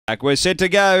We're set to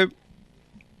go.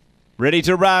 Ready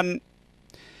to run.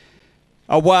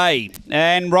 Away.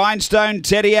 And Rhinestone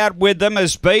Teddy out with them. A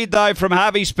speed, though, from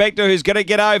Harvey Spectre, who's going to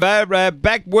get over.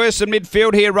 Back worse than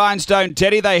midfield here, Rhinestone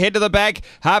Teddy. They head to the back.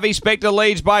 Harvey Spectre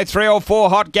leads by 3 or 4.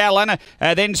 Hot Gallon.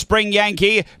 Then Spring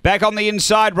Yankee. Back on the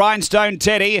inside, Rhinestone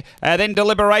Teddy. Then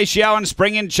Deliberatio and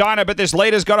Spring in China. But this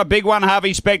leader's got a big one,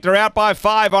 Harvey Spectre. Out by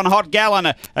 5 on Hot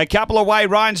Gallon. A couple away,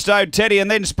 Rhinestone Teddy. And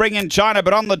then Spring in China.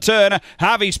 But on the turn,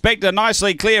 Harvey Spectre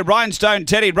nicely clear. Rhinestone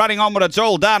Teddy running on when it's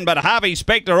all done. But Harvey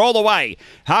Spectre all the way.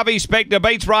 Harvey Spectre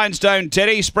beats Rhinestone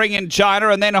Teddy, Spring in China,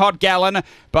 and then Hot Gallon.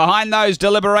 Behind those,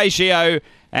 Deliberatio,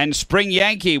 and Spring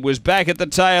Yankee was back at the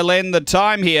tail end. The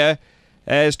time here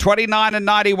is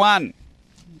 29:91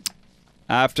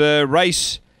 after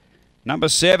race number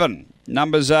 7.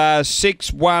 Numbers are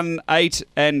 6, 1, 8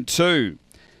 and 2.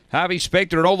 Harvey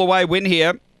Spectre an all-the-way win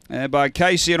here by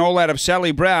Casey and all out of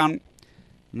Sally Brown.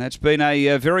 And that's been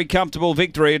a very comfortable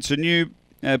victory. It's a new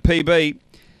PB.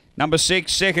 Number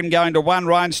 6, second going to 1,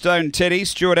 Rhinestone Teddy.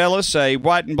 Stuart Ellis, a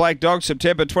white and black dog,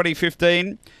 September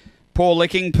 2015. Paul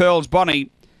Licking, Pearls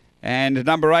Bonnie. And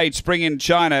number 8, Spring in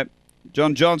China.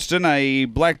 John Johnston, a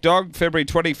black dog, February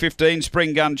 2015,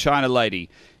 Spring Gun China Lady.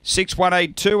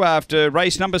 6182 after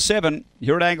race number 7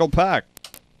 here at Angle Park.